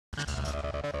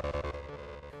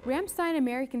Ramstein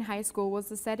American High School was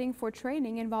the setting for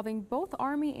training involving both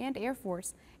Army and Air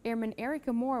Force. Airman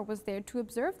Erica Moore was there to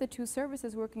observe the two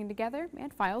services working together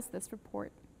and files this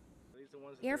report.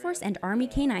 Air Force and Army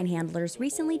canine handlers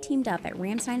recently teamed up at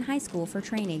Ramstein High School for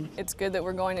training. It's good that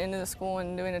we're going into the school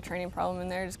and doing a training problem in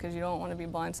there, just because you don't want to be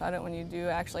blindsided when you do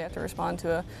actually have to respond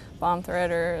to a bomb threat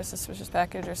or a suspicious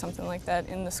package or something like that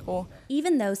in the school.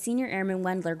 Even though Senior Airman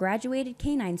Wendler graduated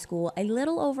canine school a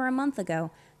little over a month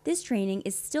ago, this training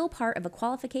is still part of a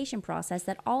qualification process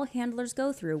that all handlers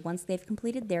go through once they've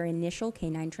completed their initial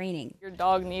canine training. Your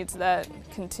dog needs that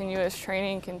continuous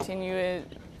training, continuous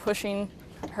pushing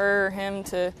her or him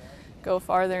to go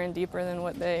farther and deeper than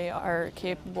what they are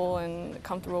capable and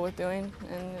comfortable with doing,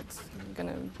 and it's going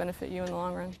to benefit you in the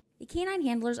long run. The canine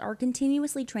handlers are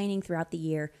continuously training throughout the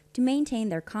year to maintain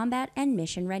their combat and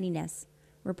mission readiness.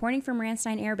 Reporting from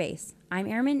Ramstein Air Base, I'm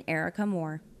Airman Erica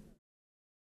Moore.